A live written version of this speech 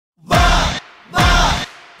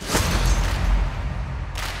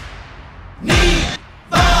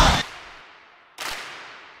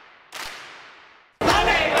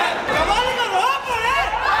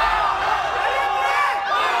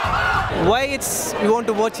we want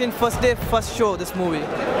to watch in first day, first show this movie?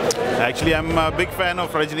 Actually, I'm a big fan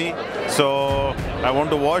of Rajni, so I want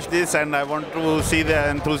to watch this and I want to see the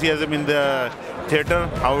enthusiasm in the theater,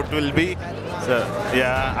 how it will be. So,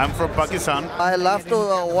 yeah, I'm from Pakistan. I love to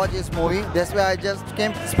watch this movie. That's why I just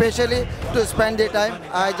came specially to spend the time.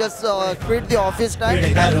 I just quit the office time.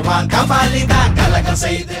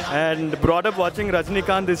 And brought up watching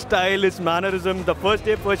Rajnikant, his style, his mannerism, the first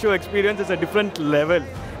day, first show experience is a different level.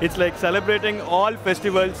 It's like celebrating all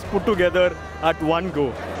festivals put together at one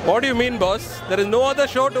go. What do you mean, boss? There is no other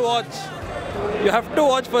show to watch. You have to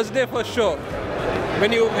watch first day, first show. When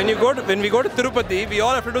we go to Tirupati, we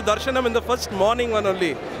all have to do darshanam in the first morning one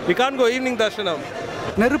only. We can't go evening darshanam.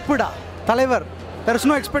 Neruppuda, Talaivar. There is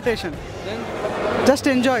no expectation. Just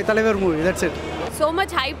enjoy Talaivar movie. That's it. So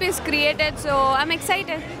much hype is created, so I'm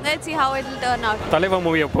excited. Let's see how it will turn out. Talaivar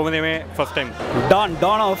movie, first time.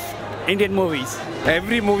 Dawn of Indian movies.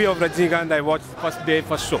 Every movie of Rajnikant I watch first day,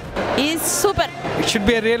 first show. He's super. It should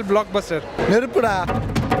be a real blockbuster. Neruppuda.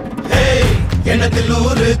 Hey,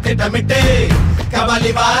 yenadiluru titamitte,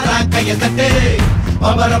 Kabali vara kayatette,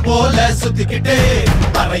 Lebara pola suthikitte,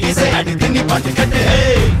 parayise adithini pattikatte,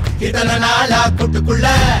 hey, idana naala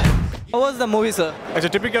kuttukulla. How was the movie, sir? It's a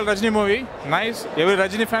typical Rajni movie. Nice. Every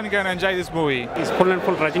Rajni fan can enjoy this movie. It's full and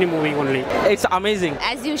full Rajni movie only. It's amazing.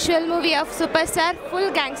 As usual movie of superstar,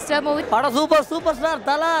 full gangster movie. Superstar,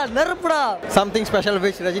 Tala, Neruppuda. Something special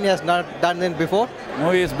which Rajini has not done in before.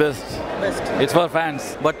 Movie is best. It's for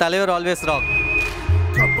fans. But Talaivar always rock.